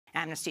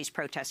Amnesty's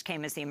protest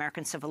came as the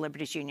American Civil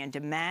Liberties Union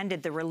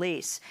demanded the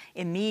release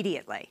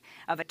immediately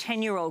of a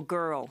 10-year-old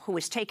girl who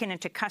was taken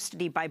into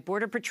custody by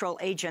Border Patrol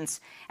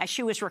agents as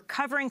she was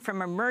recovering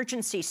from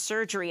emergency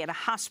surgery at a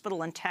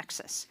hospital in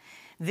Texas.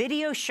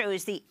 Video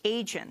shows the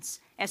agents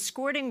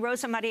escorting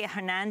Rosa María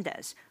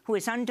Hernández, who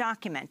is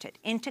undocumented,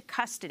 into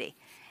custody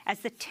as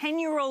the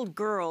 10-year-old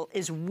girl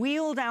is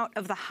wheeled out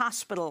of the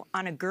hospital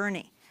on a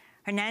gurney.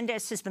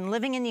 Hernández has been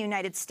living in the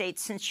United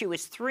States since she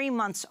was 3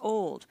 months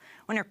old,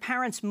 when her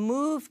parents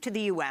moved to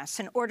the U.S.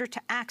 in order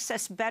to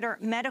access better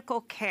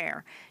medical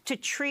care to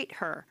treat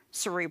her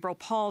cerebral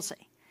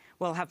palsy.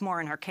 We'll have more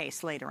on her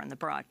case later in the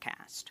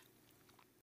broadcast.